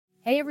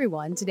Hey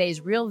everyone, today's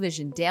Real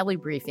Vision Daily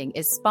Briefing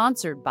is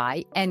sponsored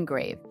by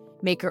Engrave,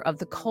 maker of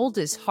the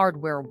coldest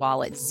hardware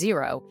wallet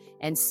Zero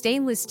and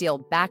stainless steel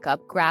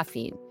backup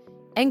graphene.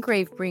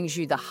 Engrave brings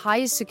you the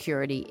highest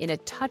security in a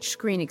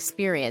touchscreen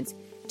experience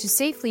to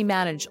safely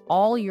manage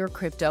all your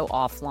crypto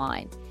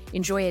offline.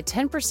 Enjoy a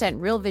 10%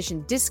 Real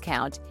Vision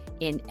discount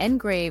in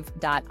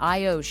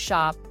engrave.io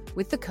shop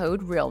with the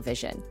code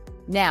RealVision.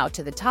 Now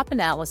to the top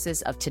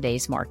analysis of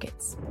today's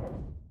markets.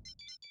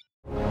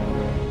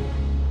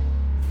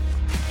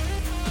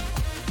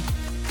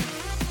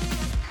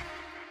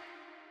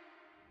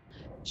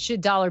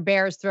 Should dollar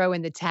bears throw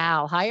in the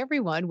towel? Hi,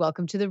 everyone.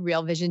 Welcome to the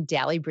Real Vision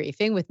Daily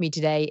Briefing. With me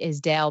today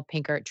is Dale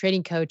Pinkert,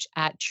 trading coach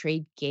at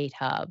TradeGate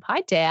Hub.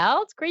 Hi, Dale.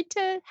 It's great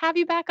to have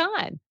you back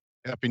on.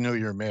 Happy New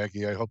Year,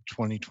 Maggie. I hope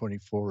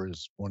 2024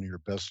 is one of your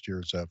best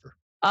years ever.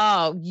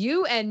 Oh,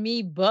 you and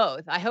me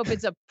both. I hope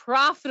it's a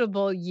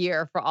profitable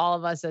year for all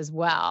of us as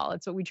well.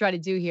 That's what we try to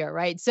do here,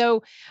 right?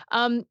 So,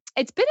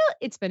 it's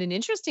been an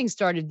interesting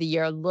start of the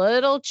year. A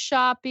little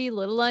choppy, a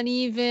little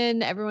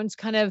uneven. Everyone's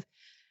kind of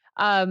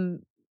um,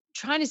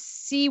 trying to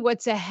see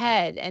what's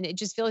ahead. And it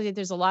just feels like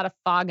there's a lot of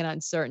fog and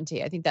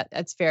uncertainty. I think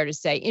that's fair to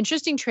say.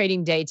 Interesting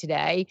trading day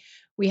today.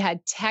 We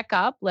had tech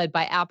up, led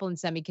by Apple and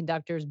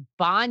semiconductors,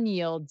 bond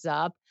yields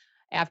up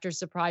after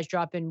surprise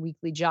drop in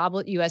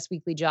U.S.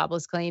 weekly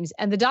jobless claims,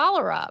 and the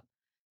dollar up.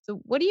 So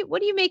what do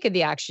you make of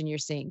the action you're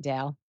seeing,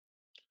 Dale?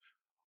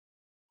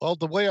 Well,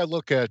 the way I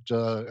look at,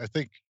 I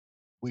think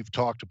we've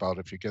talked about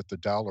if you get the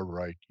dollar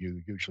right,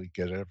 you usually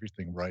get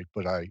everything right.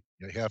 But I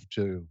have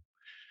to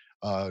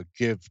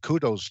give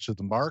kudos to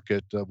the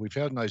market. We've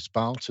had a nice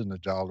bounce in the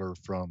dollar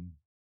from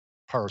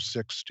par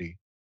 60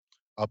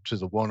 up to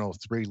the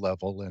 103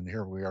 level, and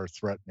here we are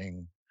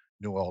threatening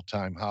new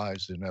all-time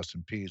highs in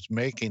S&Ps,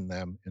 making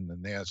them in the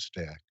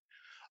Nasdaq.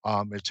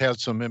 It's had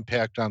some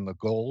impact on the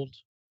gold.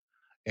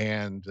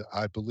 And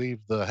I believe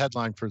the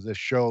headline for this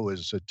show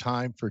is "A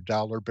Time for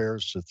Dollar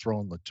Bears to Throw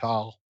in the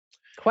Towel."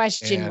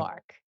 Question And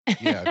mark.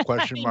 yeah,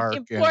 question mark.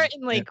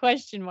 Importantly,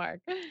 question mark.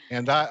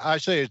 And I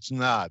say it's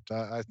not.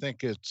 I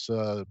think it's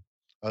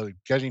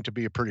getting to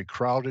be a pretty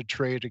crowded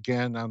trade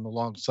again on the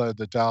long side of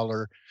the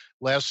dollar.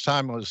 Last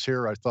time I was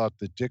here, I thought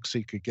the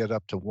Dixie could get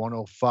up to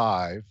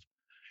 105.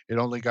 It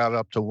only got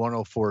up to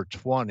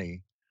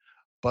 104.20.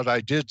 But I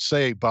did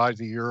say buy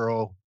the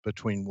euro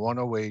between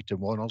 108 and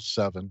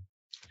 107,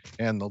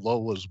 and the low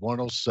was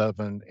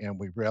 107, and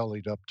we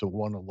rallied up to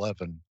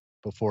 111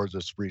 before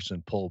this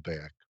recent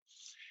pullback.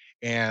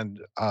 And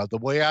the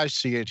way I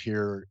see it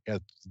here,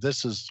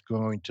 this is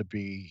going to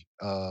be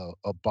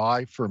a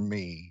buy for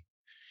me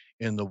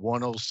in the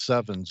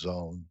 107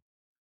 zone,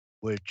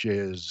 which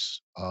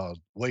is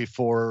wave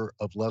four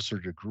of lesser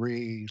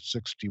degree,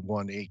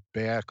 61.8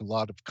 back, a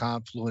lot of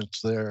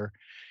confluence there,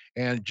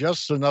 and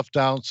just enough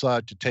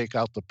downside to take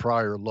out the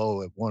prior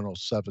low at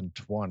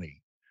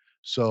 107.20.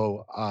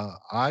 So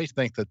I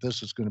think that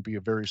this is going to be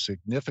a very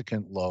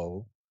significant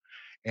low.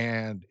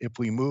 And if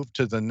we move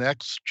to the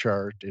next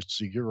chart, it's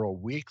the Euro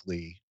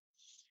Weekly.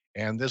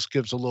 And this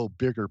gives a little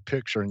bigger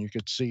picture. And you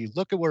could see,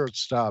 look at where it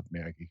stopped,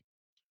 Maggie.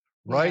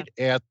 Yeah. Right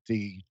at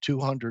the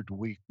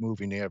 200-week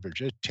moving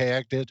average. It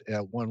tagged it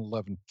at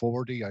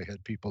 111.40. I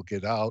had people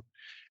get out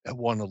at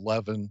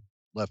 111,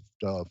 left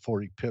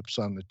 40 pips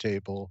on the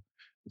table,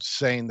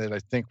 saying that I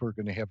think we're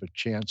going to have a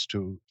chance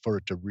for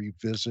it to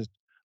revisit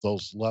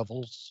those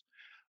levels.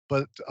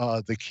 But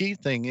the key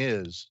thing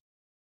is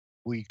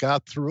we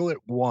got through it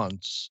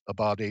once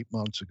about 8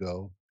 months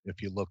ago,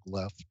 if you look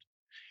left,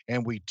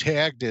 and we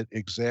tagged it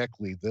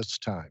exactly this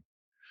time.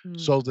 Mm.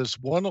 So this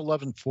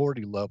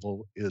 111.40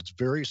 level is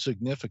very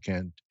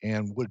significant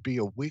and would be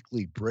a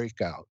weekly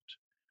breakout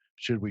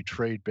should we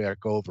trade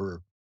back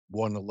over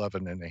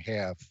 111 and a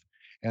half.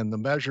 And the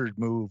measured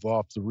move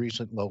off the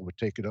recent low would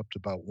take it up to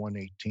about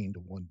 118 to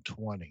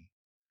 120.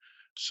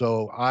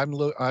 So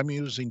I'm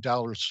using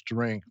dollar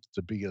strength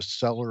to be a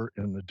seller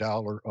in the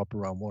dollar up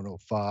around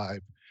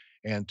 105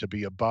 and to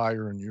be a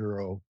buyer in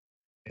euro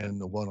in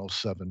the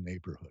 107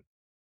 neighborhood.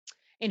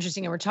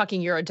 Interesting, and we're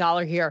talking euro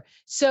dollar here.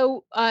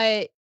 So,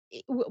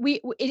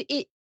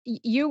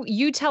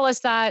 you tell us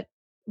that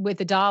with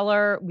the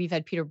dollar, we've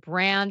had Peter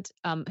Brandt,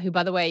 who,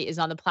 by the way, is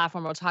on the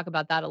platform. We'll talk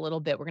about that a little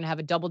bit. We're going to have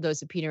a double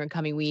dose of Peter in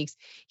coming weeks.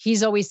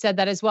 He's always said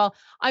that as well.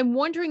 I'm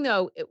wondering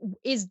though,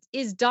 is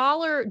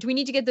dollar? Do we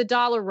need to get the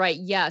dollar right?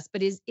 Yes,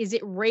 but is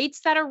it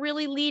rates that are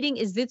really leading?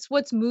 Is this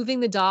what's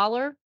moving the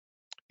dollar?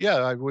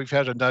 Yeah, we've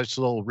had a nice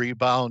little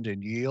rebound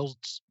in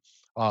yields.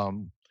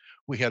 Um,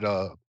 we had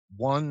a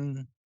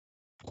 1.2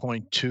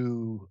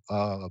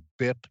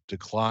 BIP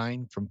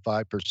decline from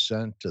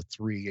 5% to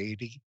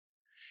 380.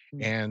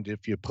 Mm. And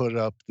if you put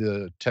up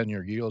the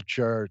 10-year yield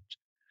chart,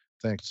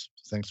 thanks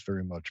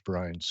very much,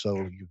 Brian. So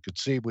you could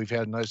see we've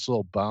had a nice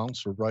little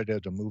bounce. We're right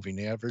at a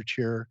moving average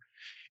here.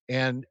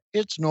 And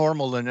it's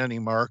normal in any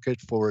market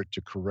for it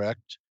to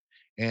correct.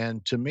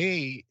 And to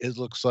me, it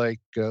looks like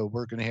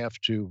we're going to have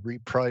to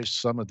reprice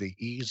some of the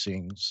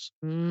easings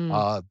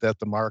Mm. that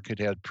the market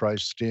had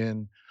priced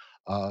in.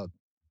 Uh,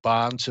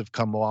 Bonds have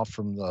come off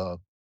from the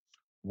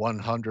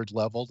 100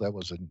 level. That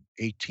was an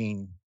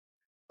 18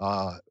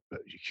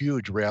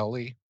 huge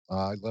rally.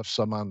 I left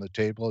some on the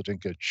table. It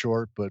didn't get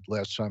short, but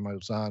last time I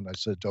was on, I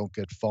said, "Don't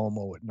get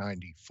FOMO at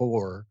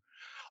 94."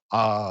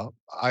 Uh,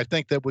 I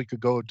think that we could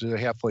go to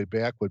halfway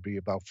back would be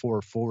about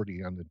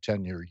 440 on the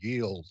 10-year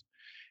yield,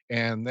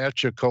 and that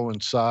should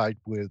coincide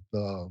with,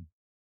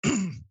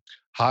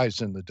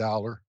 highs in the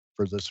dollar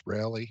for this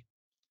rally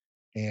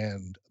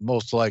and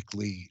most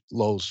likely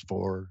lows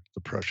for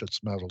the precious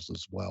metals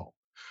as well.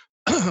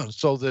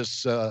 So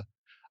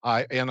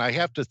I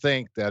have to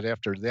think that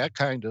after that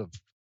kind of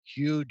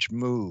huge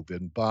move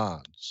in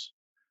bonds,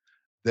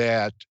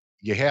 that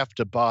you have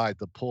to buy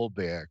the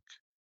pullback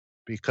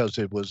because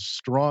it was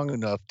strong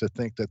enough to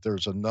think that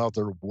there's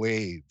another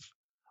wave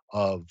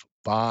of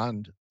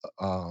bond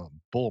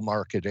bull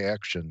market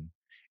action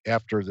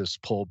after this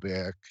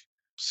pullback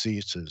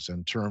ceases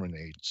and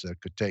terminates. That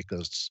could take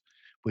us,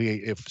 we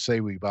if say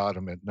we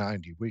bottom at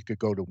 90, we could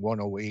go to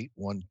 108,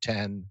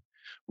 110,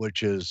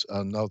 which is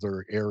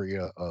another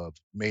area of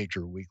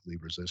major weekly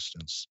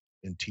resistance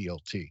in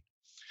TLT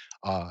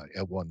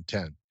at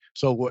 110.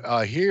 So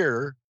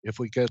here, if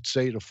we get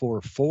say to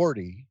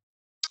 440,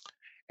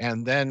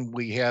 and then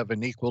we have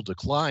an equal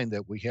decline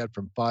that we had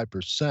from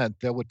 5%,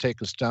 that would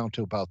take us down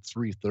to about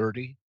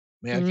 330,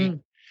 Maggie.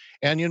 Mm,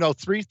 And,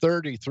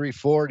 330,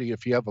 340,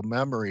 if you have a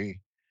memory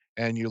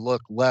and you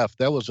look left,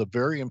 that was a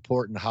very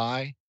important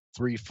high,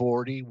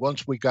 340.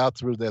 Once we got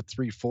through that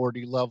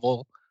 340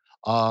 level,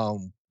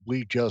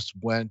 we just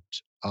went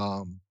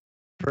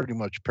pretty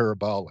much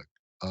parabolic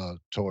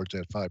towards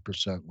that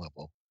 5%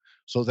 level.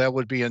 So that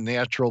would be a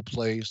natural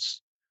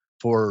place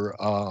for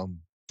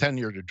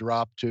 10-year to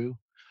drop to.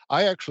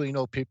 I actually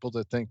know people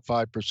that think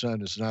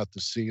 5% is not the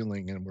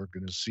ceiling and we're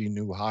going to see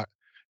new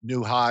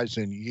highs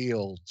in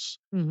yields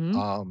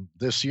mhm.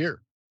 this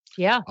year.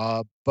 Yeah.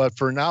 But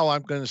for now,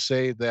 I'm going to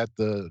say that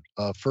the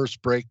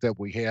first break that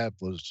we had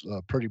was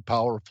pretty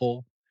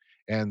powerful,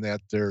 and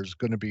that there's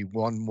going to be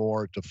one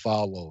more to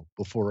follow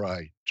before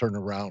I turn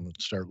around and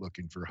start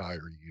looking for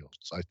higher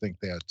yields. I think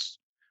that's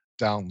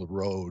down the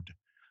road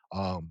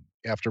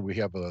after we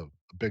have a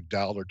big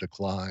dollar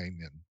decline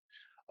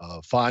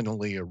and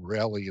finally a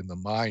rally in the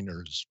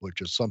miners,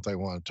 which is something I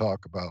want to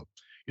talk about.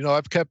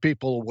 I've kept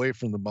people away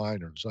from the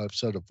miners. I've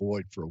said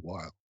avoid for a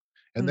while.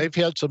 And Mm, they've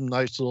had some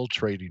nice little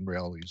trading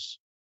rallies,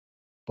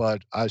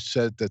 but I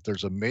said that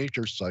there's a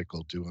major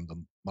cycle due in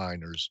the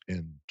miners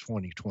in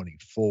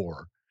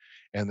 2024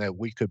 and that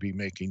we could be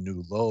making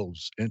new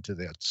lows into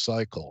that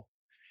cycle.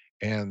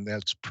 And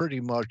that's pretty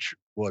much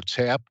what's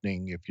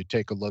happening if you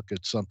take a look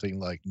at something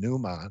like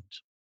Newmont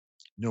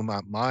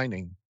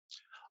Mining.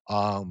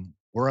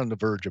 We're on the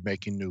verge of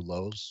making new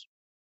lows.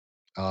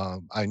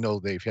 I know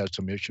they've had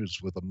some issues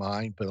with the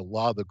mine, but a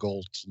lot of the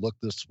golds look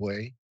this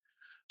way.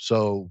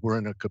 So we're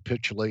in a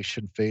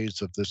capitulation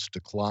phase of this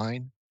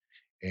decline,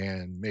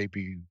 and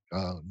maybe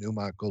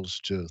Newmont goes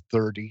to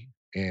 30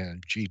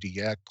 and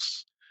GDX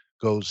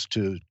goes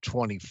to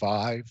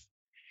 25.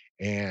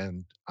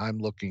 And I'm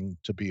looking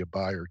to be a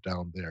buyer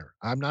down there.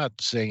 I'm not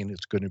saying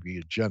it's going to be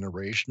a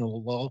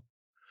generational low,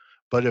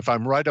 but if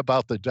I'm right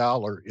about the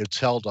dollar, it's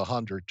held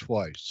 100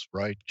 twice,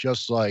 right?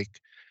 Just like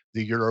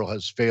the euro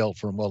has failed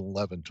from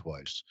 111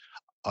 twice.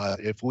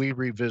 If we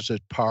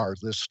revisit par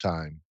this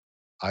time,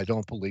 I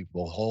don't believe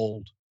we'll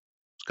hold.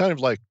 It's kind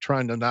of like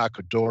trying to knock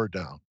a door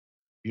down.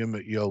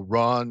 You'll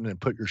run and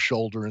put your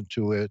shoulder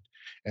into it,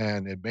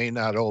 and it may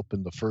not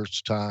open the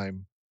first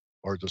time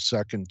or the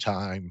second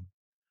time.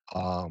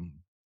 Um,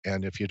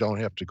 and if you don't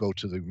have to go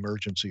to the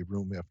emergency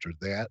room after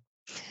that,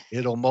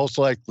 it'll most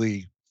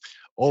likely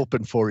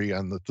open for you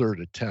on the third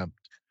attempt.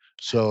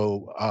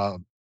 So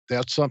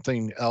that's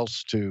something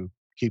else to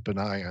keep an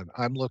eye on.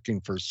 I'm looking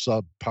for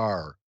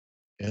subpar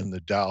in the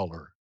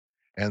dollar.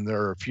 And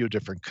there are a few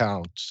different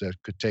counts that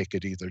could take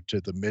it either to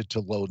the mid to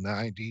low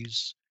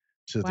 90s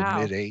to the wow.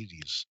 mid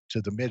 80s.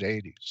 To the mid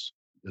 80s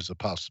is a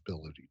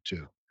possibility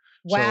too.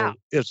 Wow. So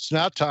it's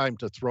not time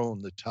to throw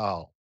in the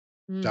towel,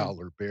 Mm,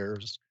 dollar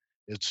bears.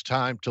 It's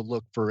time to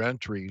look for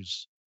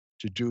entries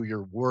to do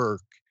your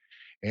work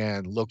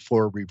and look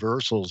for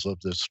reversals of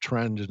this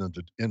trend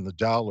in the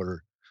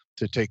dollar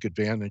to take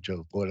advantage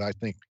of what I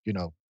think,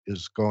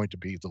 is going to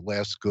be the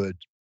last good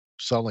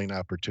selling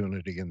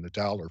opportunity in the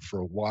dollar for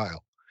a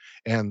while.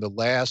 And the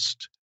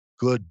last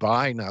good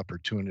buying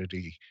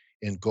opportunity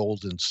in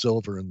gold and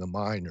silver in the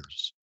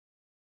miners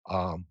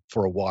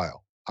for a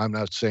while. I'm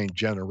not saying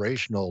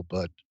generational,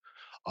 but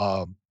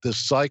this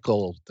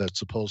cycle that's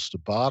supposed to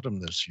bottom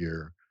this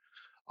year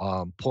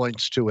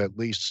points to at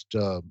least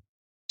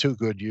 2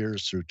 good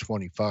years through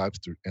 25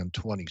 through and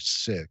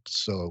 26.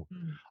 So,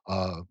 mm.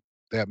 uh,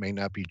 that may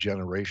not be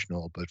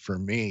generational, but for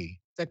me,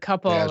 The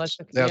couple, that's that's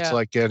a that's yeah.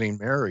 like getting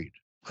married,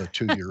 a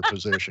 2-year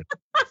position.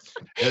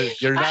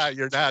 You're I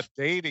not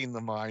dating the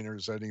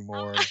minors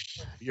anymore.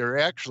 You're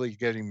actually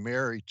getting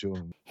married to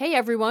them. Hey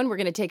everyone, we're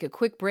going to take a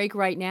quick break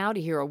right now to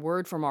hear a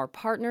word from our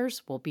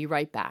partners. We'll be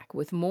right back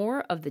with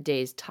more of the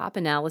day's top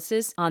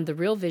analysis on the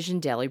Real Vision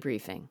Daily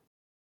Briefing.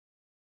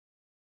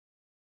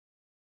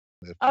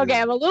 if Okay,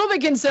 you're I'm a little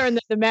bit concerned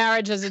that the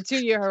marriage has a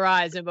 2-year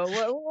horizon, but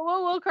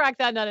we'll crack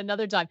that nut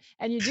another time.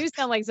 And you do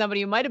sound like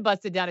somebody who might have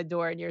busted down a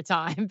door in your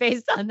time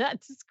based on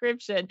that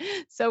description.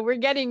 So we're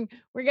getting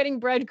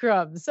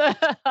breadcrumbs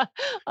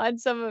on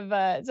some of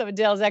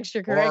Dale's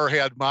extracurriculars. or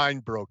had mine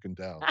broken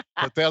down.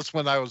 But that's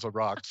when I was a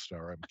rock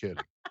star. I'm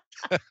kidding.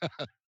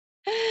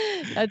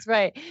 That's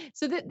right.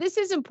 So this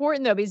is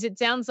important though, because it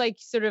sounds like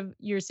sort of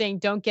you're saying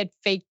don't get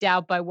faked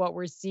out by what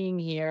we're seeing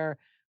here.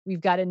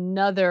 We've got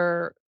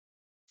another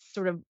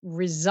sort of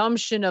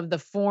resumption of the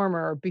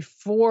former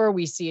before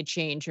we see a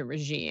change in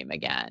regime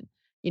again.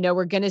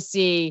 We're going to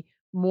see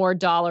more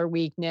dollar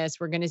weakness.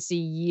 We're going to see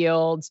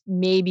yields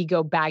maybe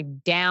go back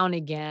down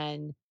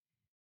again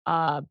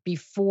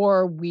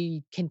before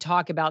we can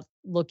talk about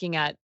looking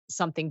at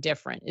something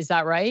different. Is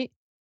that right?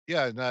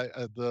 Yeah, and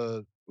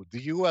the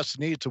U.S.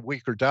 needs a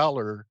weaker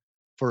dollar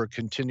for a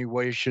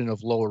continuation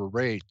of lower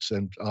rates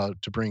and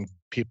to bring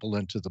people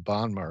into the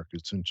bond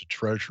markets, into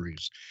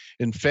treasuries.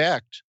 In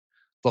fact,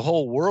 the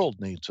whole world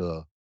needs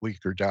a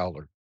weaker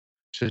dollar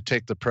to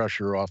take the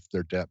pressure off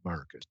their debt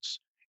markets.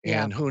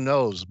 Yeah. And who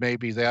knows,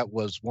 maybe that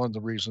was one of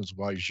the reasons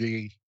why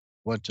Xi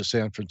went to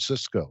San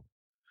Francisco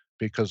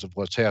because of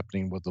what's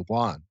happening with the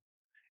yuan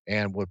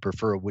and would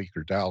prefer a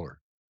weaker dollar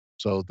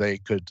so they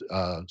could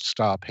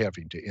stop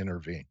having to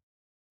intervene.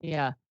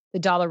 Yeah. The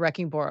dollar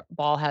wrecking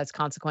ball has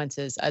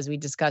consequences, as we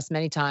discussed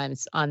many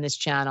times on this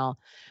channel.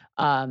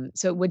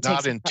 So it would take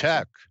Not some in pressure.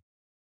 tech.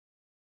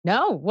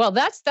 No, well,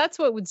 that's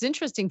what was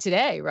interesting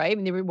today, right? I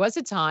mean, there was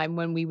a time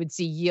when we would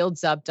see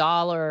yields up,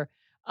 dollar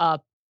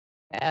up,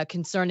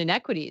 concern in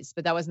equities,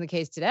 but that wasn't the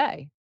case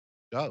today.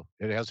 No,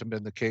 it hasn't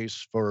been the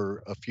case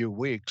for a few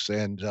weeks.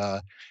 And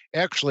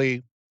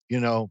actually, you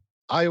know,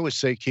 I always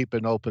say keep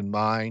an open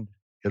mind.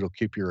 It'll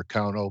keep your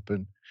account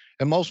open.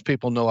 And most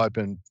people know I've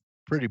been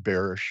pretty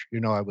bearish.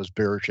 I was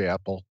bearish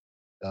Apple.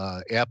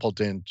 Apple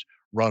didn't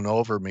run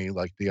over me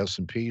like the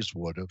S&Ps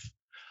would have.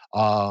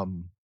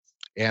 Um,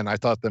 and I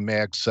thought the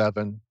Mag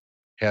 7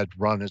 had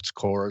run its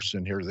course,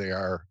 and here they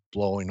are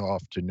blowing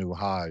off to new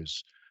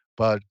highs.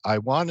 But I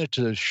wanted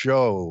to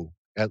show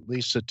at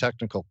least a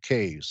technical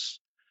case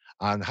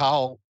on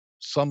how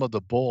some of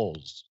the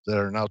bulls that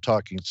are now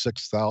talking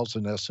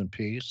 6,000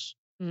 S&Ps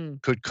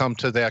Mm, could come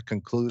to that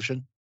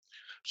conclusion.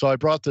 So I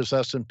brought this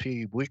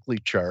S&P weekly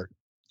chart,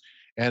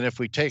 and if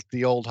we take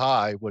the old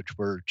high, which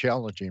we're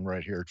challenging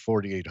right here at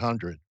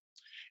 4,800,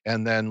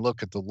 and then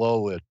look at the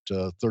low at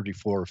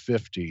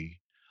 3450,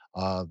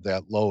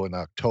 that low in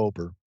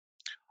October,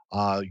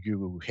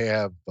 you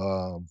have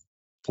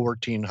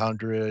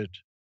 1400,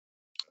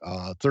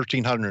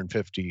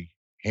 1350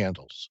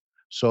 handles.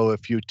 So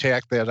if you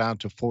tack that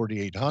onto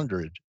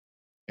 4800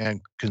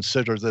 and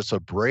consider this a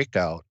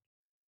breakout,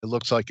 it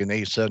looks like an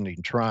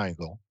ascending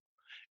triangle.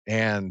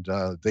 And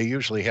they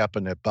usually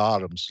happen at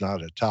bottoms,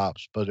 not at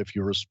tops. But if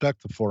you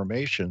respect the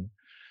formation,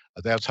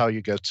 that's how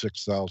you get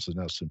 6,000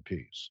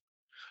 S&Ps.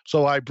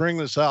 So I bring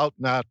this out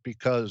not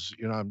because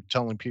I'm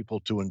telling people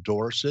to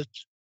endorse it,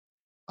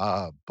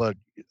 but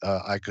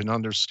I can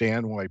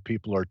understand why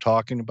people are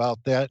talking about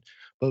that.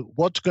 But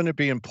what's going to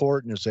be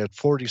important is that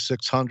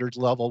 4,600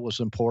 level was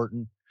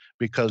important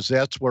because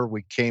that's where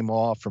we came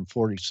off from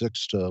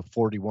 46 to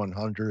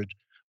 4,100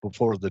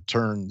 before the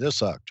turn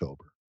this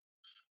October.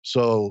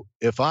 So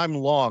if I'm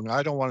long,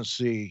 I don't want to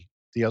see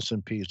the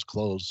S&Ps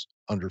close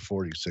under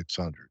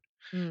 4,600.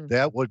 mm.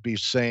 That would be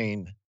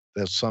saying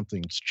that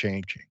something's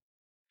changing.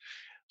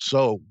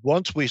 So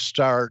once we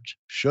start,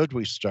 should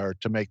we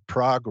start to make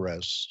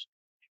progress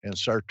and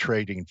start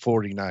trading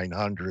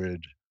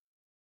 4,900,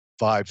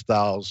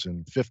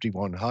 5,000,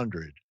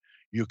 5,100,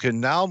 you can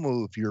now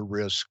move your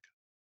risk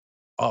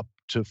up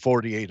to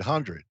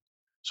 4,800.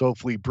 So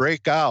if we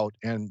break out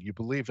and you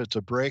believe it's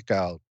a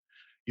breakout,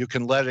 you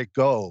can let it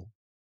go.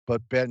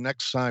 But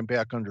next time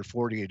back under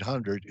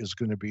 4,800 is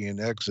going to be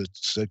an exit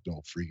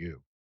signal for you.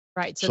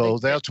 Right. So So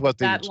that's what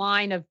the that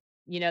line of,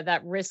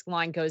 that risk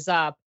line goes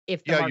up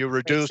if the Yeah,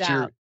 market breaks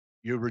out.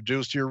 you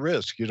reduce your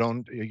risk. You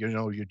don't,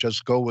 you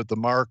just go with the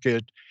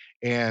market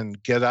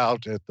and get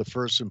out at the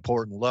first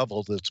important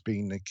level that's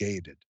being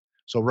negated.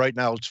 So right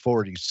now it's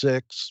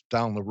 46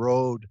 down the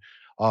road.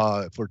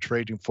 If we're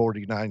trading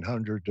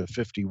 4,900 to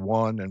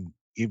 51, and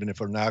even if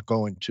we're not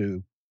going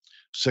to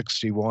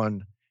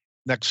 61,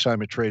 next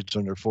time it trades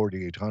under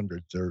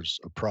 4,800, there's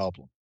a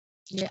problem.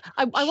 Yeah.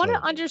 I want to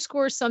So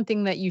underscore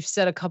something that you've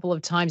said a couple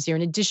of times here,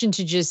 in addition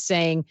to just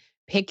saying,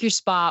 pick your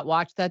spot,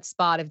 watch that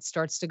spot. If it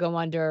starts to go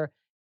under,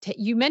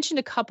 you mentioned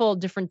a couple of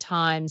different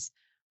times.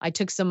 I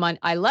took some money,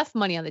 I left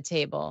money on the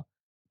table.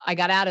 I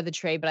got out of the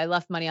trade, but I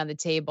left money on the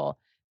table.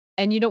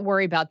 And you don't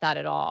worry about that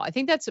at all. I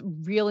think that's a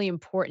really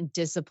important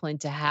discipline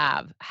to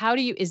have. How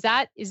do you, is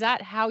that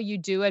how you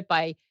do it,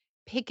 by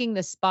picking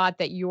the spot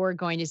that you're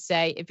going to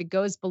say, if it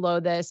goes below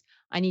this,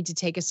 I need to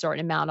take a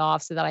certain amount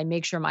off so that I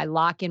make sure I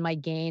lock in my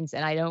gains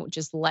and I don't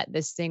just let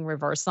this thing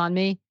reverse on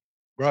me?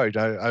 right.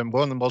 I'm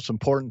one of the most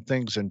important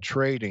things in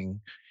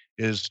trading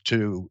is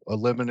to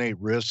eliminate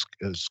risk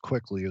as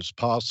quickly as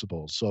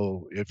possible.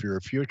 So if you're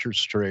a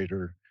futures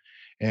trader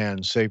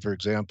and say, for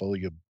example,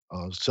 you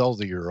sell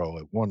the euro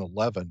at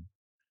 111.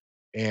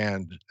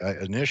 And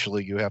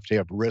initially, you have to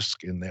have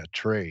risk in that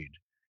trade.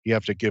 You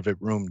have to give it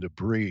room to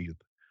breathe,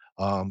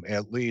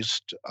 at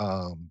least,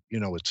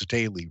 its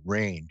daily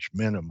range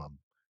minimum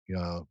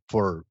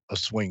for a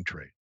swing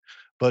trade.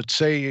 But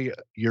say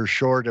you're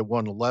short at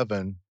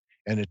 111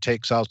 and it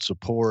takes out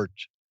support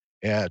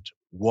at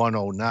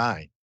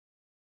 109.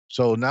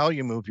 So now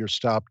you move your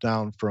stop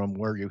down from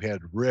where you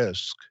had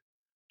risk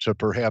to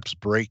perhaps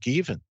break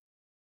even.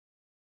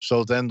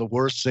 So then the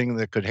worst thing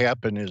that could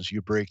happen is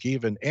you break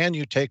even and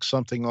you take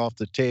something off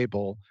the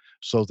table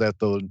so that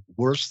the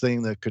worst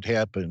thing that could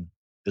happen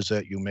is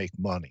that you make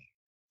money.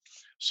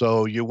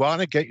 So you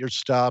want to get your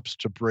stops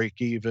to break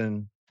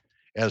even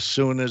as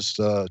soon as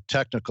the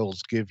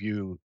technicals give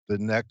you the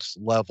next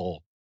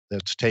level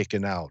that's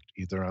taken out,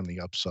 either on the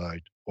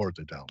upside or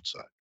the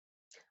downside.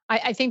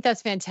 I think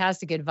that's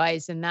fantastic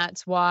advice. And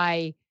that's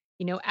why,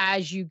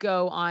 as you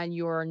go on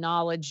your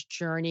knowledge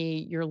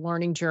journey, your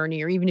learning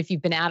journey, or even if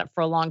you've been at it for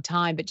a long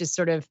time, but just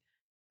sort of,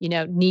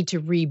 need to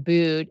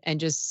reboot and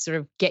just sort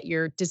of get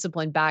your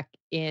discipline back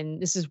in.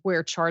 This is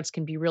where charts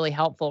can be really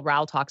helpful.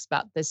 Raul talks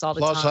about this all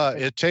the Plus, time.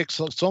 it takes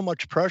so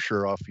much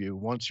pressure off you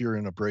once you're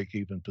in a break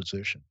even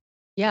position.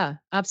 Yeah, Yeah,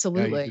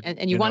 absolutely. you, And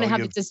you you want know, to have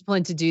the you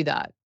discipline to do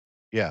that.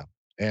 Yeah,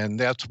 and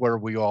that's where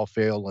we all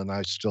fail, and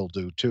I still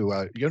do too.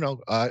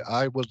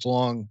 I was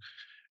long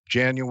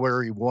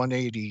January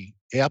 180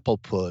 Apple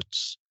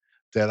puts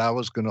that I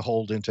was gonna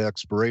hold into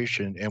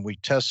expiration, and we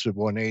tested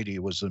 180.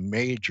 It was a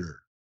major,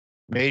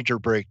 major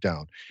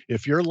breakdown.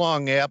 If you're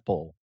long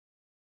Apple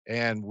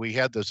and we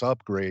had this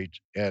upgrade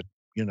at,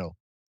 you know,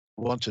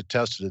 once it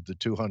tested the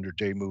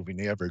 200-day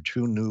moving average,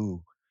 who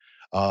knew,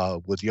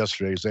 with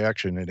yesterday's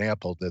action in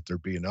Apple that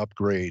there'd be an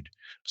upgrade?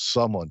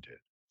 Someone did.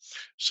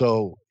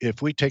 So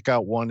if we take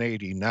out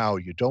 180 now,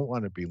 you don't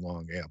want to be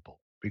long Apple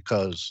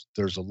because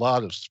there's a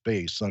lot of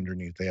space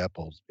underneath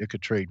Apple. It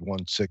could trade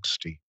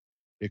 160,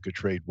 it could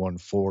trade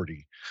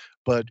 140.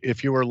 But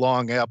if you were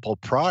long Apple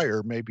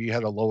prior, maybe you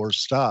had a lower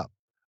stop.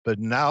 But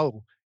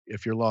now,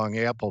 if you're long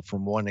Apple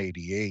from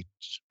 188,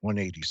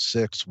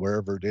 186,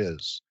 wherever it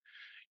is,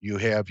 you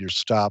have your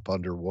stop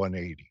under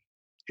 180.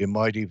 It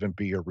might even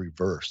be a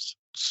reverse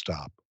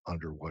stop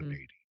under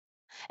 180.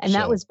 And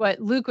that So, was what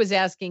Luke was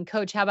asking,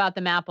 Coach, how about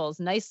them apples?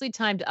 Nicely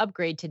timed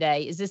upgrade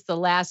today. Is this the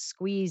last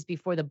squeeze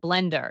before the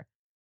blender?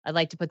 I'd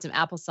like to put some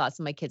applesauce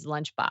in my kid's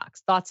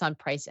lunchbox. Thoughts on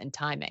price and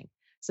timing.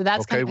 So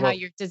that's kind okay, of how well,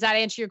 you're, does that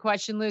answer your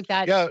question, Luke?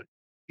 That, yeah,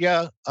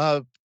 yeah,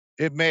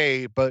 it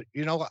may, but,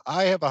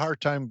 I have a hard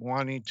time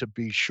wanting to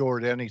be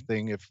short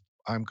anything if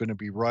I'm gonna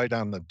be right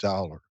on the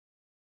dollar.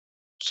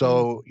 mm,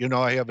 So,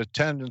 I have a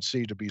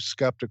tendency to be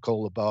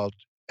skeptical about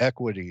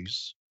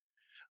equities,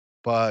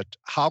 but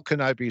how can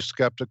I be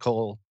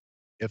skeptical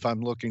if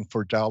I'm looking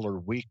for dollar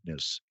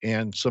weakness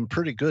and some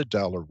pretty good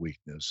dollar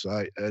weakness?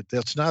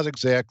 That's not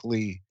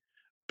exactly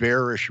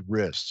bearish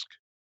risk.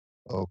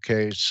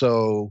 Okay,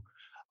 so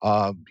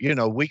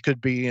we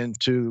could be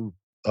into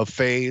a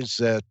phase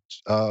that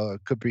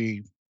could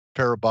be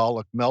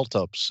parabolic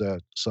melt-ups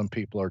that some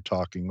people are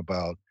talking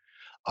about.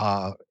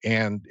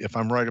 And if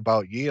I'm right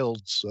about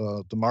yields,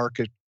 the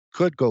market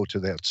could go to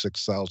that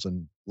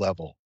 6,000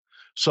 level.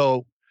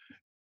 So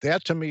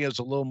that to me is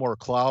a little more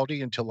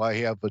cloudy until I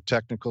have a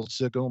technical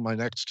signal. My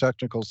next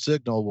technical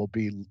signal will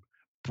be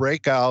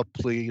breakout,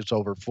 please,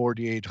 over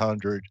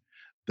 4,800.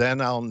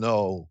 Then I'll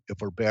know if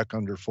we're back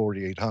under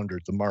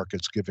 4,800, the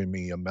market's giving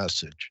me a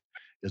message.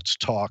 It's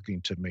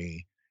talking to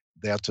me.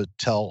 That's a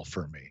tell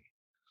for me.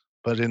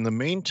 But in the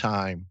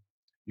meantime,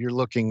 you're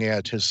looking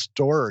at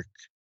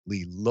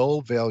historically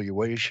low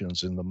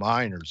valuations in the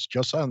miners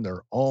just on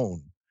their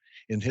own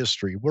in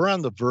history. We're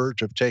on the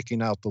verge of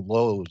taking out the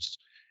lows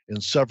in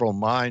several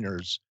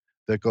miners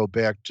that go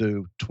back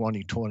to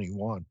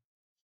 2021.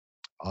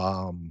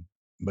 Um,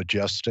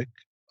 Majestic,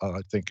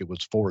 I think it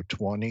was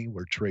 420.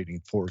 We're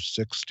trading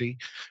 460.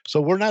 So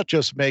we're not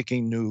just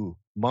making new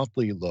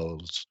monthly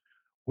lows.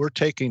 We're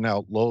taking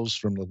out lows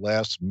from the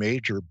last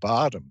major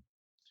bottom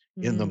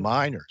in the mm,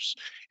 miners.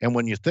 And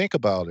when you think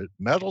about it,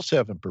 metals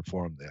haven't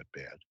performed that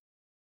bad,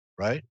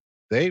 right?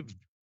 They've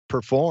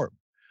performed.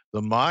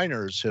 The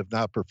miners have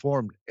not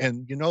performed.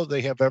 And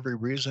they have every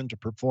reason to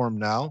perform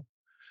now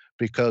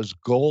because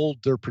gold,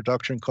 their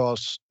production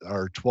costs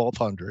are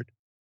 1,200.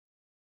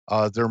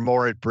 They're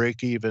more at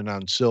break even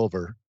on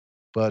silver,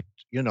 but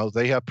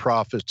they have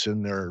profits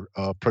in their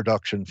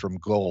production from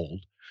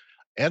gold.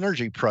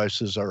 Energy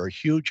prices are a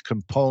huge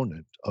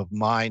component of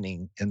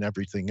mining and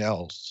everything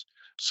else.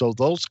 So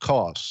those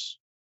costs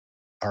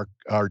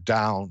are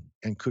down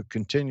and could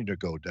continue to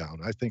go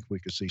down. I think we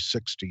could see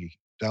 $60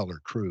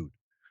 crude.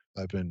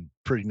 I've been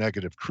pretty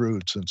negative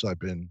crude since I've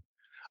been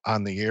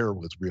on the air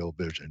with Real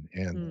Vision,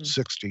 and mm.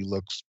 60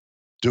 looks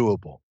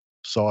doable.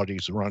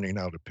 Saudi's running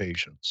out of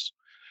patience.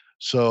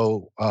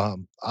 So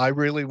I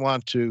really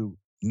want to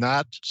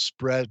not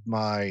spread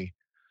my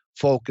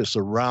focus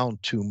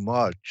around too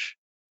much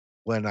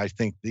when I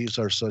think these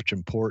are such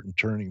important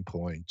turning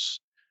points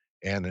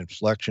and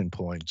inflection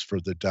points for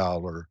the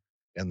dollar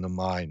and the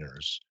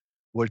miners.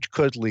 which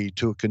could lead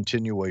to a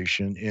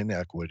continuation in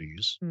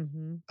equities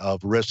Mhm.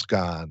 of risk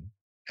on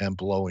and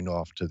blowing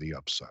off to the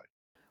upside.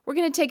 We're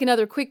going to take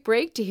another quick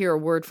break to hear a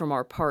word from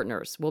our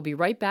partners. We'll be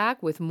right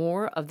back with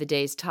more of the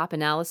day's top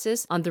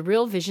analysis on the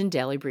Real Vision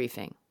Daily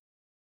Briefing.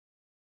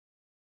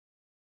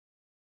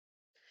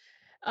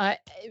 Uh,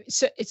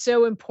 so it's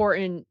so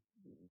important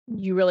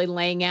you really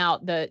laying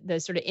out the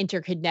sort of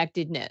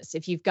interconnectedness.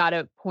 If you've got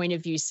a point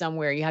of view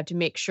somewhere, you have to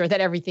make sure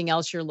that everything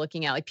else you're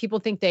looking at, like people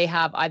think they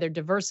have either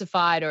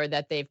diversified or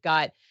that they've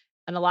got,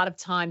 and a lot of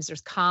times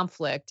there's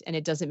conflict and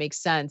it doesn't make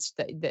sense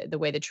the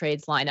way the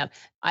trades line up.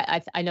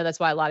 I know that's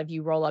why a lot of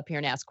you roll up here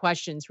and ask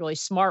questions, really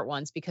smart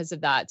ones because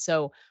of that.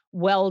 So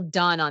well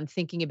done on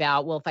thinking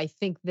about, well, if I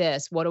think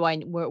this, what do I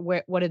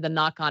what are the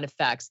knock-on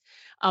effects?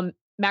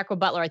 Macro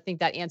Butler, I think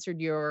that answered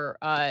your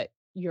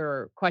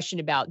question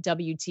about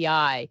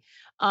WTI.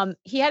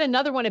 He had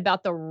another one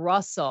about the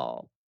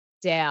Russell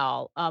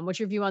Dow. What's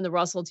your view on the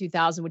Russell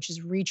 2000, which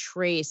is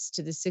retraced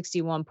to the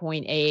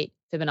 61.8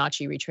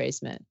 Fibonacci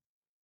retracement?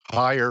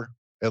 Higher,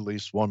 at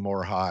least one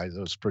more high. That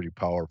was pretty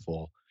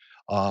powerful.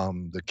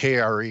 The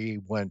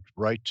KRE went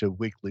right to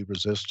weekly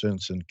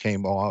resistance and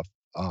came off.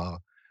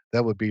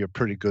 That would be a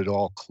pretty good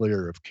all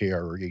clear if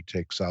KRE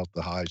takes out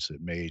the highs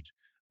it made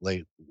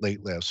late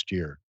last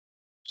year.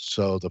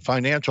 So the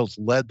financials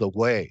led the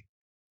way.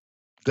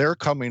 They're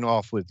coming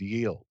off with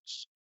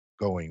yields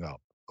going up.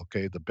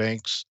 Okay, the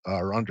banks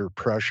are under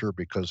pressure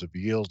because of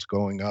yields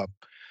going up.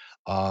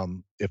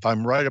 If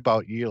I'm right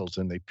about yields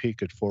and they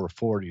peak at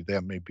 440,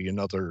 that may be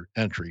another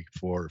entry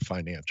for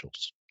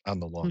financials on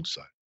the long Mm.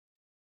 side.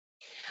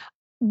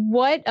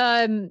 What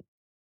I'm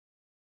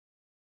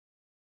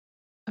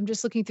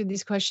just looking through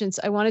these questions.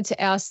 I wanted to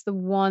ask the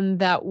one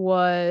that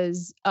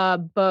was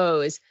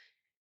Bose.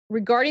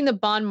 Regarding the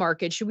bond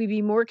market, should we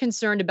be more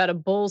concerned about a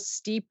bull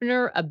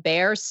steepener, a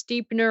bear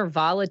steepener,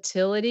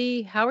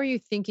 volatility? How are you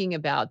thinking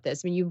about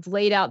this? I mean, you've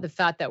laid out the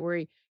fact that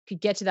we could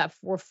get to that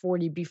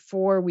 440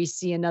 before we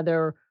see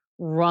another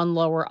run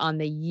lower on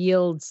the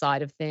yield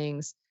side of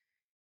things.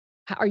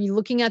 Are you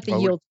looking at the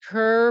Well, yield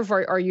curve,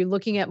 or are you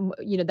looking at,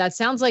 that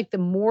sounds like the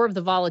more of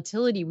the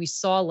volatility we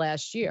saw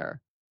last year.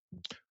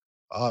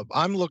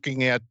 I'm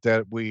looking at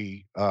that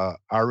we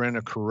are in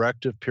a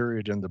corrective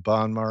period in the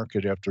bond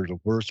market after the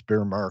worst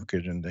bear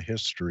market in the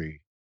history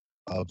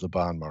of the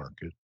bond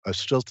market. I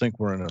still think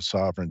we're in a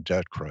sovereign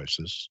debt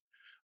crisis,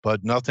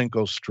 but nothing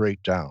goes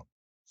straight down.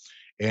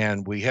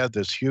 And we had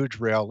this huge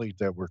rally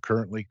that we're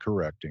currently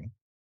correcting,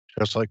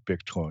 just like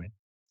Bitcoin.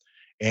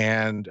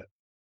 And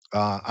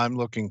I'm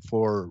looking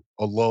for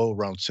a low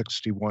around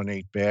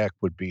 61.8 back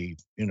would be,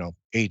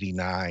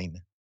 89,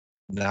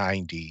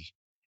 90,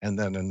 and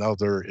then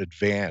another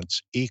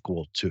advance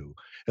equal to.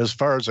 As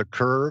far as a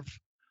curve,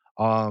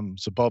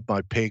 it's above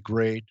my pay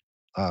grade.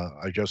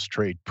 I just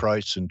trade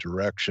price and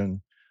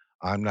direction.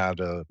 I'm not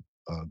a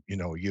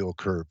yield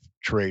curve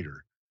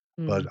trader,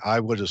 but Mm, I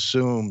would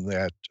assume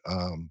that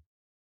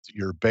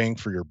your bang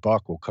for your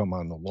buck will come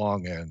on the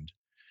long end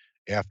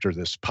after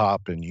this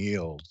pop in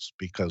yields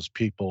because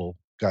people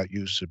got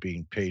used to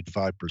being paid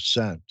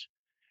 5%.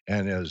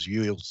 And as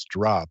yields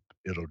drop,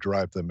 it'll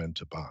drive them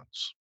into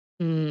bonds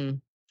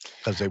mm.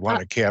 because they want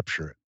Uh, to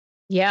capture it.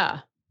 Yeah,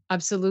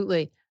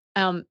 absolutely.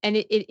 And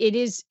it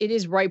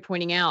is right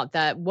pointing out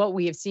that what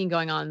we have seen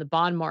going on in the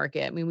bond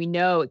market. I mean, we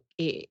know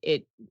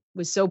it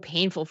was so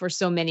painful for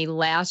so many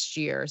last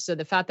year. So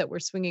the fact that we're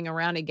swinging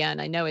around again,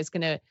 I know is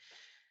going to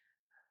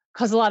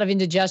cause a lot of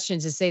indigestion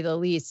to say the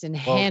least, and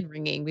Well, hand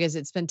wringing because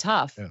it's been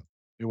tough. yeah.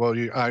 Well,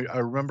 I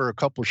remember a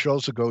couple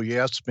shows ago, you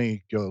asked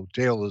me,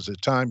 Dale, is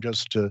it time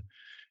just to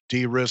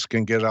de-risk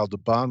and get out of the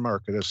bond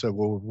market? I said,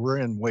 well, we're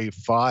in wave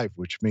five,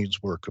 which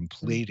means we're Mm,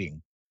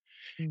 completing.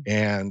 mm,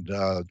 And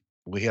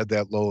we had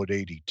that low at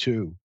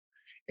 82.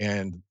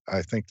 And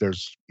I think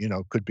there's,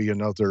 could be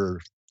another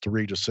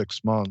 3 to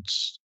 6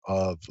 months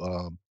of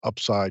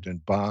upside in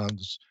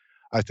bonds.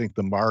 I think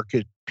the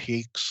market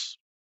peaks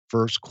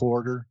first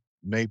quarter,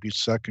 maybe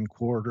second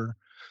quarter.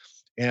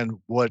 And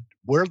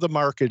where the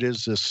market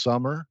is this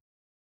summer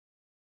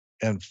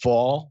and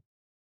fall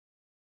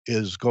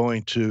is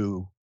going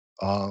to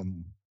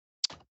um,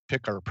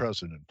 pick our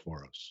president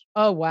for us.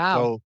 Oh, wow.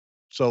 So,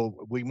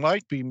 so we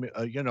might be,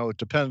 it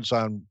depends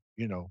on,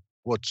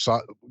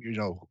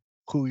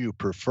 who you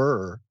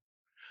prefer.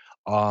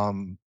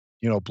 Um,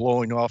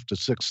 blowing off to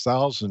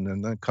 6,000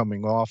 and then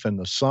coming off in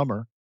the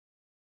summer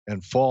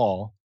and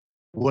fall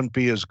wouldn't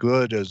be as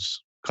good as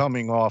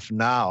coming off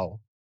now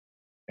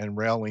and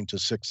rallying to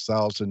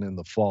 6,000 in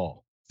the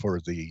fall for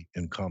the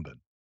incumbent.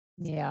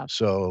 Yeah.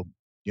 So,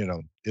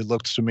 it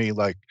looks to me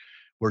like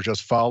we're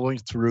just following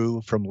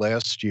through from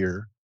last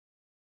year.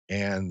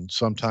 And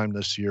sometime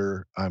this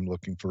year, I'm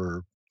looking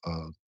for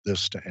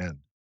this to end.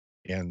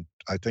 And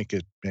I think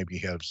it maybe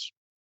has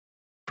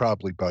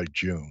probably by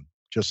June,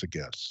 just a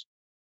guess.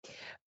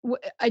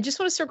 I just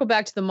want to circle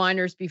back to the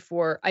miners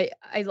before. I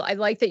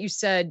like that you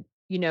said,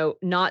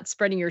 not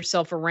spreading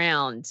yourself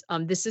around.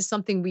 This is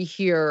something we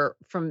hear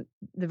from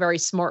the very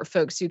smart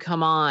folks who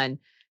come on.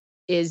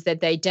 is that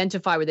they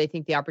identify where they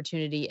think the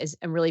opportunity is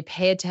and really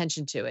pay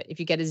attention to it. If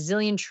you get a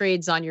zillion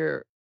trades on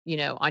your,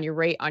 on your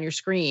rate on your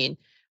screen,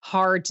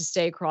 hard to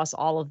stay across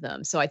all of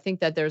them. So I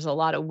think that there's a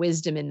lot of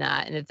wisdom in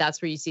that, and if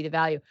that's where you see the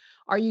value.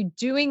 Are you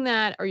doing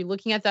that? Are you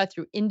looking at that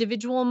through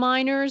individual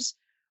miners?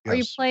 Are you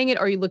Yes. playing it?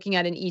 Or are you looking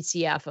at an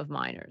ETF of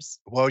miners?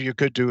 Well, you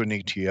could do an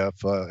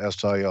ETF,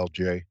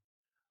 SILJ.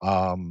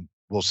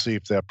 We'll see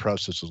if that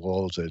presses as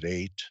low as at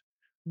 8.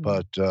 Mm.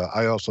 But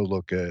I also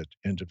look at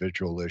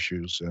individual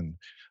issues, and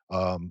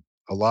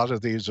a lot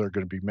of these are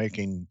going to be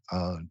making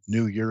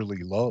new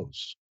yearly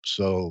lows.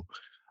 So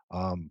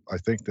I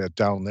think that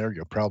down there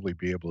you'll probably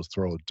be able to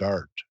throw a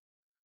dart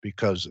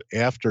because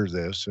after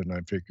this, and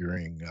I'm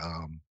figuring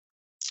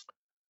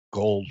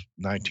gold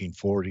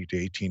 1940 to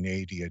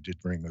 1880, I did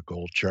bring a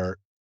gold chart.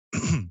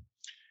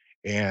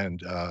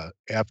 And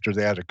after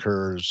that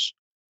occurs,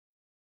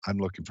 I'm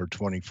looking for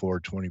 24,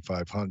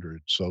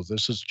 2,500. So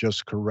this is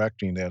just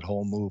correcting that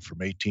whole move from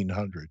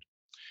 1800.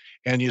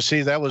 And you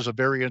see, that was a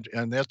very,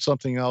 and that's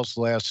something else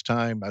last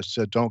time I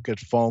said, don't get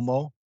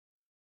FOMO.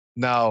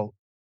 Now,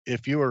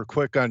 if you were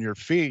quick on your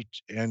feet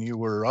and you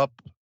were up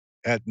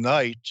at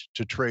night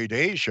to trade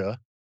Asia,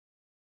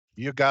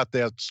 you got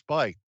that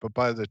spike. But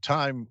by the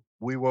time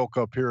we woke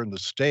up here in the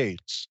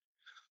States,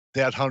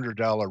 that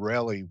 $100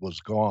 rally was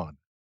gone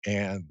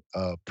and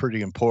a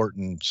pretty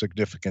important,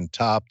 significant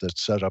top that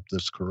set up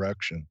this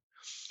correction.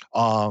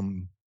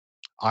 Um,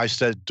 I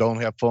said,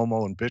 don't have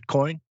FOMO in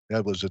Bitcoin.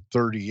 That was at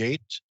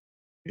 38.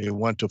 It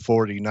went to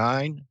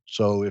 49.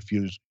 So if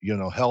you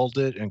held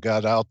it and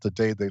got out the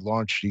day they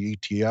launched the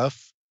ETF,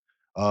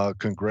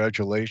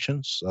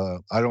 congratulations.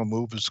 I don't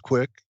move as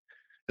quick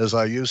as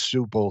I used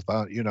to, both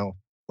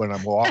when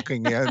I'm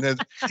walking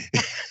and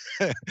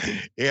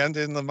and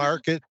in the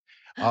market.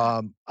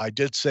 I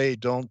did say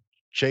don't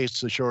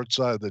chase the short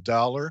side of the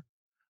dollar.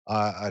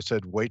 I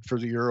said wait for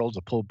the euro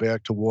to pull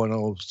back to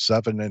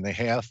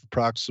 107.5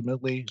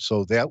 approximately.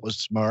 So that was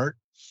smart.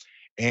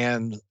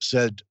 And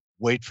said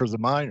wait for the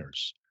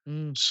miners.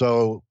 Mm.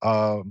 So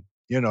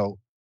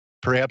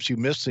perhaps you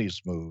miss these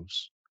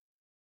moves.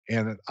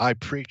 And I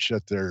preach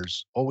that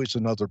there's always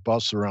another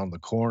bus around the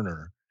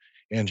corner.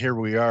 And here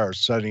we are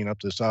setting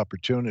up this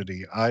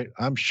opportunity.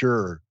 I'm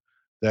sure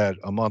that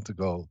a month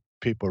ago,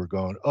 people are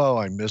going, oh,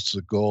 I missed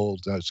the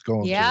gold. That's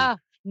going to Yeah.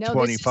 No,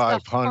 this is the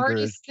 2,500.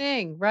 hardest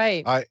thing,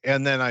 right.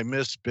 And then I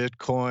missed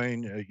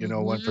Bitcoin,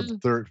 went from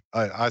Mhm. third.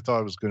 I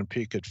thought it was going to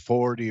peak at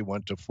 40,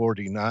 went to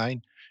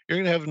 49. You're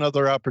going to have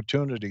another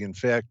opportunity. In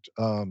fact,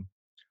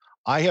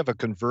 I have a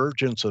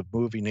convergence of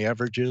moving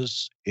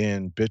averages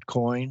in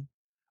Bitcoin,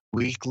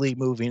 weekly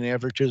moving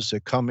averages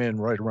that come in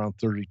right around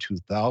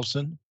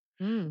 32,000,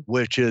 Mm.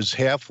 which is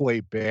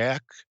halfway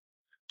back.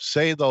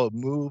 Say the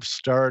move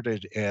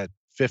started at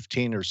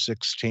 15 or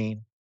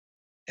 16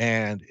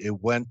 and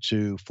it went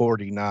to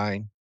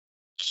 49.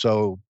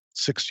 So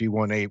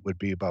 61.8 would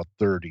be about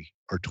 30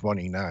 or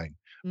 29.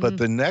 But Mm.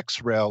 the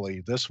next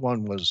rally, this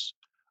one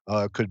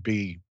could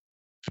be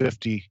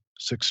 50,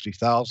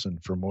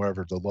 60,000 from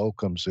wherever the low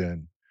comes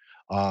in.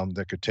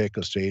 That could take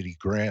us to 80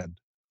 grand.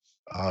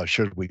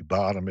 Should we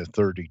bottom at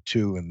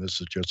 32, and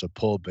this is just a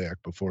pullback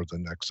before the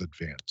next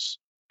advance.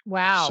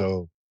 Wow.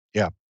 So,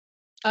 yeah.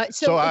 So,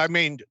 So I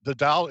mean,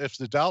 if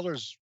the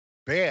dollar's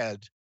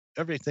bad,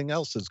 everything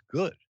else is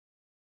good,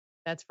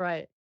 that's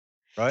right.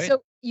 right?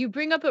 So you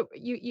bring up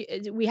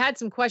we had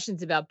some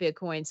questions about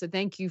Bitcoin. So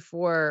thank you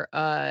for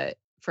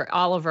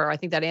Oliver. I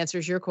think that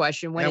answers your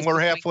question. When And is we're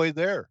Bitcoin halfway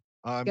there.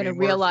 I going to mean,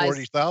 we're at realize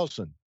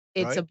 40,000,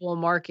 it's a right? bull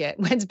market?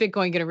 When's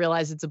Bitcoin going to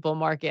realize it's a bull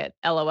market?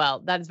 LOL.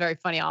 That is very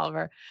funny,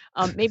 Oliver.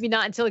 Maybe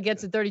not until it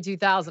gets to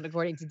 32,000,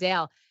 according to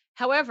Dale.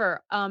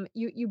 However,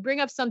 you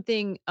bring up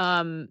something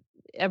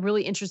a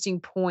really interesting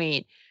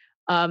point,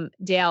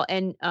 Dale,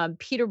 and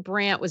Peter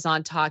Brandt was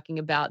on talking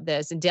about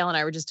this, and Dale and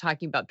I were just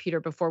talking about Peter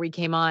before we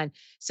came on.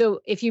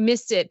 So if you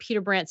missed it, Peter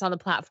Brandt's on the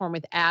platform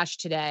with Ash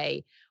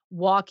today,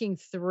 walking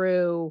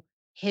through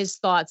his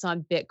thoughts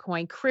on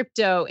Bitcoin,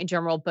 crypto in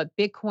general, but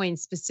Bitcoin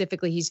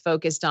specifically, he's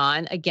focused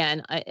on.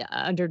 Again,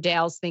 under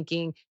Dale's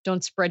thinking,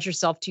 don't spread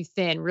yourself too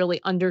thin,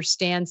 really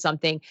understand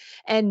something.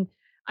 And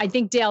I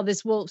think, Dale,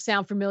 this will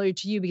sound familiar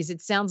to you because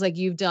it sounds like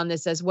you've done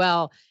this as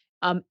well.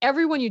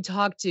 Everyone you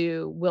talk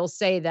to will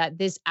say that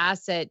this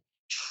asset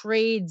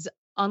trades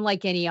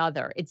unlike any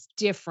other. It's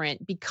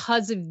different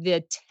because of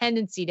the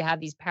tendency to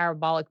have these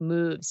parabolic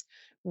moves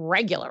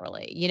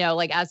regularly,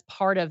 like as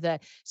part of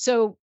the.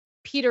 So,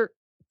 Peter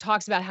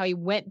talks about how he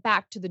went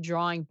back to the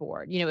drawing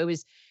board. It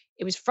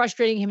was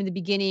frustrating him in the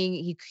beginning.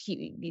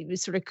 He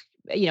was sort of,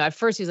 at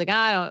first he was like,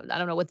 I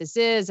don't know what this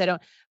is. I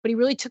don't, but he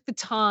really took the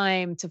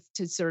time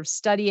to sort of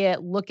study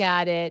it, look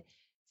at it,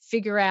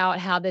 figure out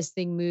how this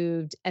thing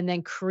moved, and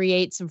then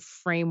create some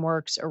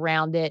frameworks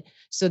around it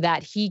so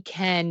that he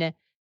can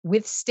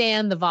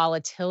withstand the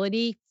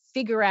volatility,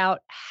 figure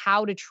out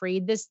how to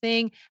trade this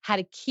thing, how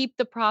to keep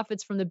the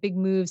profits from the big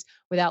moves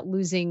without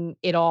losing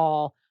it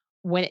all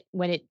when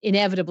it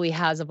inevitably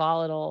has a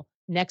volatile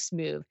next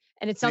move.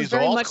 And it sounds These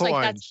very much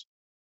like that's altcoins,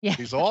 yeah.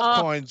 these Oh,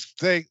 altcoins,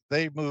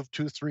 they move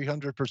 200,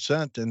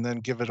 300% and then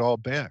give it all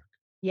back.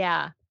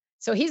 yeah.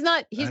 So he's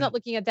not Right?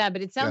 looking at that,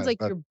 but it sounds Yeah, like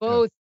but you're yeah,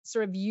 both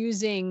sort of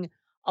using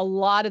a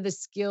lot of the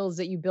skills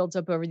that you built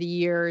up over the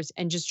years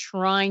and just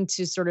trying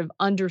to sort of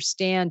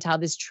understand how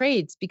this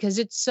trades because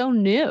it's so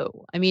new.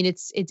 I mean,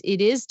 it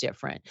is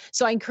different.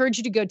 So I encourage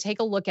you to go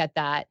take a look at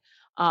that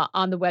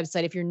on the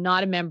website. If you're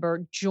not a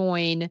member,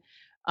 join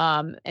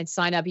and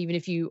sign up, even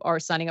if you are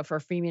signing up for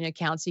a freemium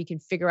account, so you can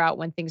figure out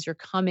when things are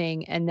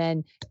coming and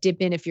then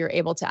dip in if you're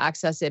able to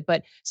access it.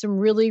 But some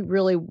really,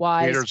 really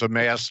wise. Peter's a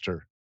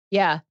master.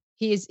 Yeah,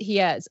 he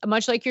is.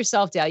 Much like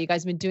yourself, Dale, you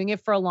guys have been doing it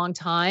for a long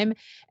time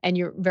and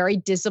you're very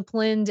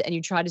disciplined and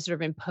you try to sort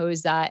of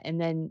impose that and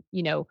then,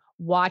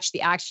 watch the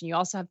action. You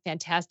also have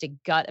fantastic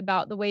gut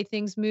about the way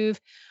things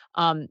move.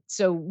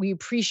 So we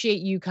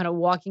appreciate you kind of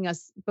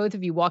both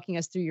of you walking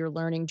us through your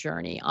learning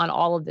journey on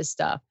all of this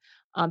stuff.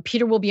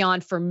 Peter will be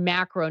on for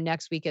macro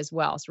next week as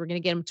well. So we're going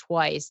to get him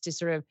twice to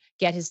sort of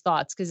get his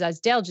thoughts. Because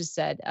as Dale just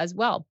said as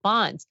well,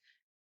 bonds,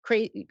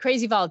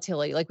 crazy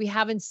volatility like we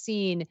haven't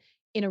seen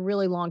in a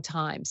really long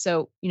time.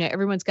 So,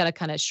 everyone's got to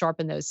kind of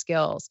sharpen those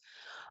skills.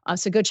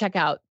 So go check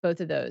out both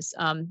of those.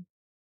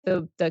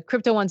 The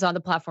crypto one's on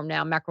the platform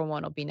now. Macro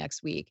one will be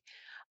next week.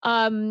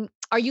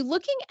 Are you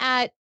looking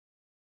at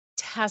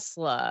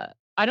Tesla?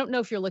 I don't know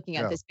if you're looking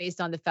at Yeah, this based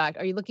on the fact.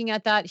 Are you looking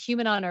at that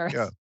human on yeah.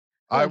 Earth?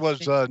 I Look,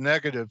 was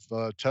negative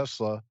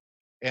Tesla,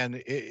 and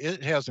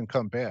it hasn't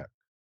come back.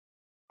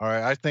 All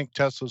right, I think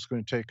Tesla's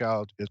going to take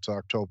out its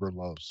October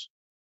lows.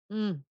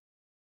 mm,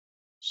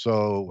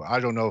 So I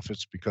don't know if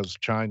it's because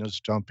China's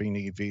dumping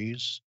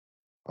EVs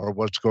or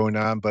what's going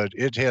on, but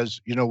it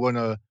has, when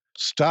a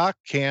stock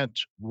can't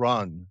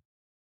run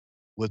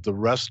with the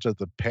rest of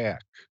the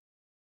pack,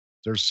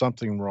 there's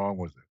something wrong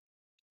with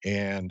it.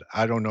 And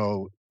I don't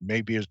know,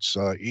 maybe it's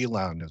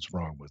Elon that's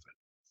wrong with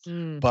it.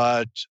 mm.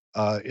 But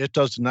it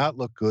does not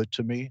look good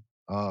to me.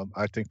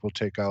 I think we'll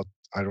take out,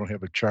 I don't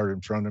have a chart in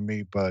front of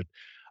me, but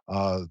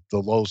the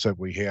lows that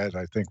we had,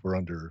 I think we're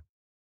under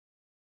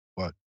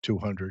what,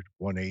 200,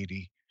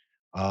 180.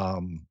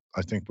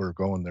 I think we're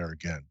going there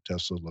again.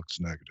 Tesla looks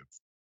negative.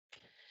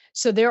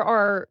 So there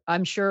are,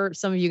 I'm sure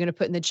some of you are going to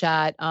put in the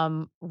chat.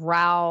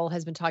 Raul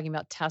has been talking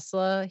about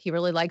Tesla. He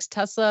really likes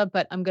Tesla,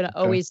 but I'm going to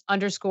Okay. always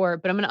underscore,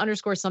 but I'm going to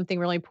underscore something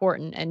really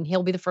important. And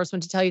he'll be the first one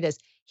to tell you this.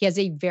 He has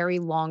a very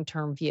long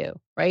term view,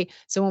 right?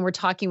 So when we're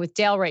talking with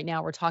Dale right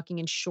now, we're talking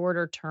in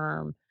shorter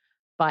term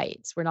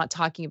bites. We're not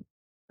talking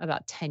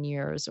about 10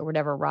 years or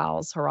whatever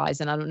Raul's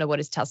horizon. I don't know what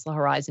his Tesla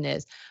horizon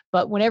is.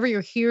 But whenever you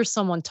hear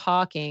someone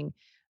talking,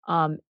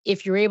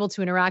 if you're able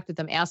to interact with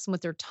them, ask them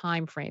what their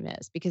time frame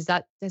is because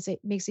it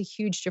makes a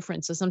huge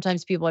difference. So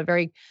sometimes people have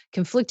very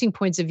conflicting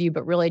points of view,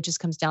 but really it just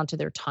comes down to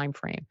their time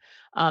frame.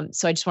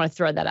 So I just want to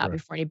throw that out Right.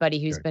 before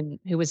anybody Okay.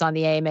 who was on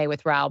the AMA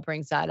with Raul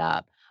brings that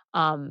up.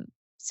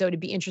 So it'd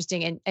be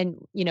interesting, and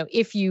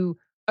if you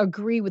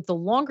agree with the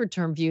longer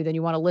term view, then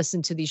you want to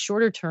listen to these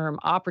shorter term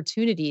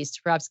opportunities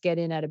to perhaps get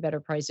in at a better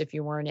price if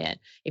you weren't in.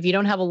 If you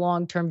don't have a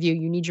long term view,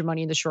 you need your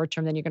money in the short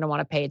term, then you're going to want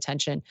to pay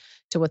attention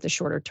to what the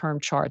shorter term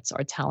charts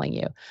are telling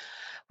you.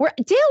 We're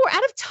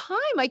out of time.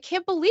 I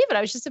can't believe it.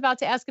 I was just about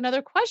to ask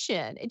another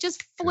question. It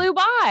just Okay. flew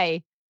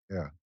by.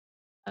 Yeah. It's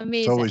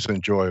Amazing. always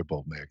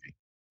enjoyable, Maggie.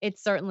 It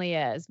certainly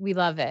is. We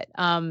love it.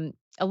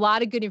 A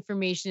lot of good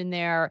information in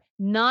there,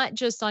 not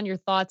just on your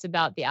thoughts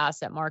about the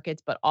asset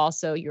markets, but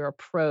also your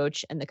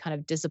approach and the kind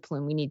of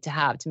discipline we need to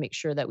have to make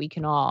sure that we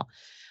can all,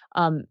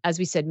 as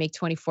we said, make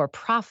 24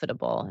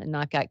 profitable and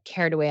not get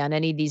carried away on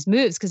any of these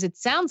moves. Because it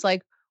sounds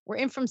like we're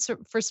in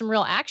for some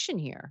real action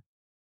here.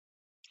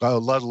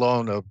 Let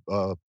alone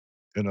an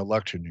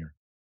election year.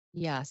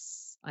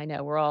 Yes, I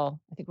know.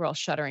 I think we're all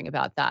shuddering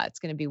about that. It's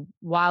going to be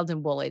wild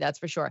and woolly, that's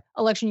for sure.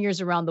 Election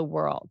years around the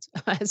world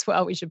as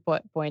well, we should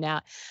point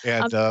out.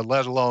 And Um,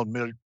 let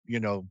alone,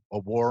 a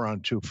war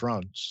on two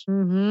fronts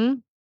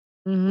mhm,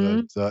 with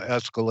mhm.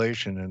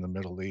 escalation in the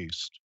Middle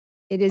East.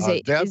 It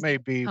That is may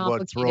be what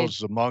complicated. throws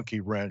the monkey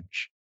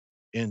wrench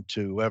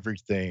into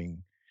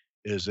everything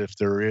is if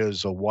there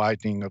is a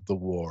widening of the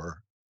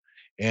war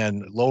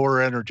and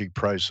lower energy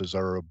prices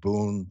are a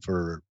boon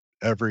for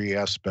every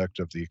aspect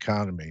of the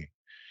economy.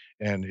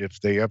 And if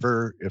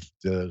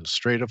the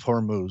Strait of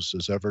Hormuz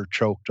is ever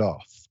choked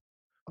off,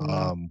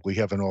 Yeah. we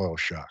have an oil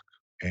shock.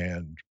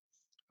 And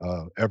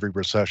every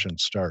recession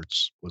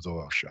starts with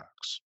oil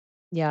shocks.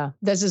 Yeah.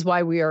 This is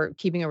why we are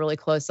keeping a really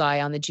close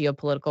eye on the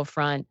geopolitical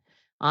front,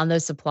 on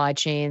those supply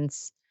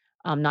chains,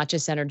 not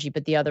just energy,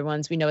 but the other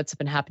ones. We know what's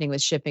been happening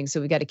with shipping, so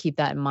we got to keep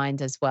that in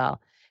mind as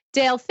well.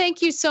 Dale,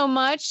 thank you so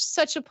much.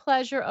 Such a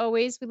pleasure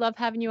always. We love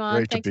having you on.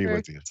 Great to Thanks be for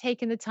with you.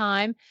 taking the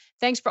time.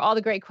 Thanks for all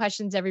the great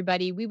questions,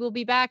 everybody. We will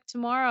be back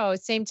tomorrow,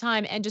 same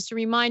time. And just a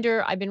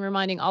reminder, I've been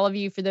reminding all of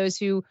you for those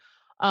who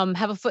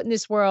have a foot in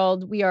this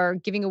world, we are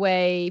giving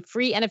away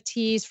free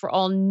NFTs for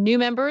all new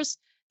members.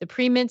 The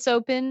pre-mint's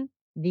open.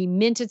 The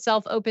mint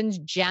itself opens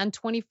Jan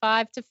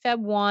 25 to Feb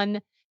 1.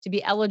 To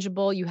be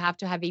eligible, you have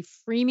to have a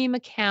freemium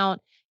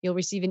account. You'll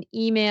receive an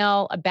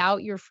email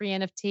about your free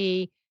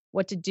NFT,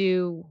 what to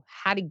do,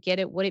 how to get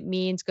it, what it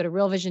means. Go to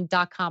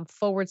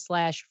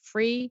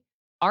realvision.com/free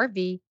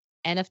RV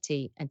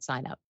NFT and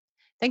sign up.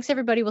 Thanks,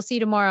 everybody. We'll see you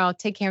tomorrow.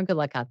 Take care and good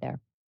luck out there.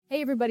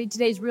 Hey, everybody.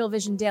 Today's Real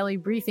Vision Daily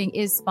Briefing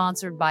is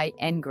sponsored by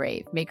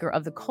Engrave, maker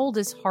of the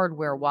coldest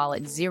hardware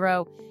wallet,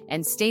 Zero,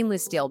 and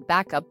stainless steel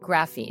backup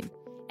graphene.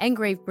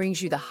 Engrave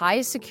brings you the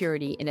highest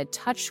security in a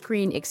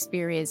touchscreen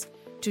experience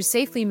to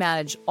safely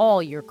manage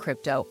all your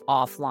crypto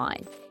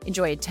offline.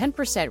 Enjoy a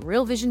 10%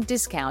 Real Vision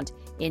discount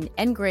in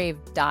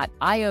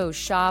engrave.io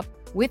shop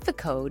with the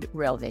code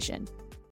RealVision.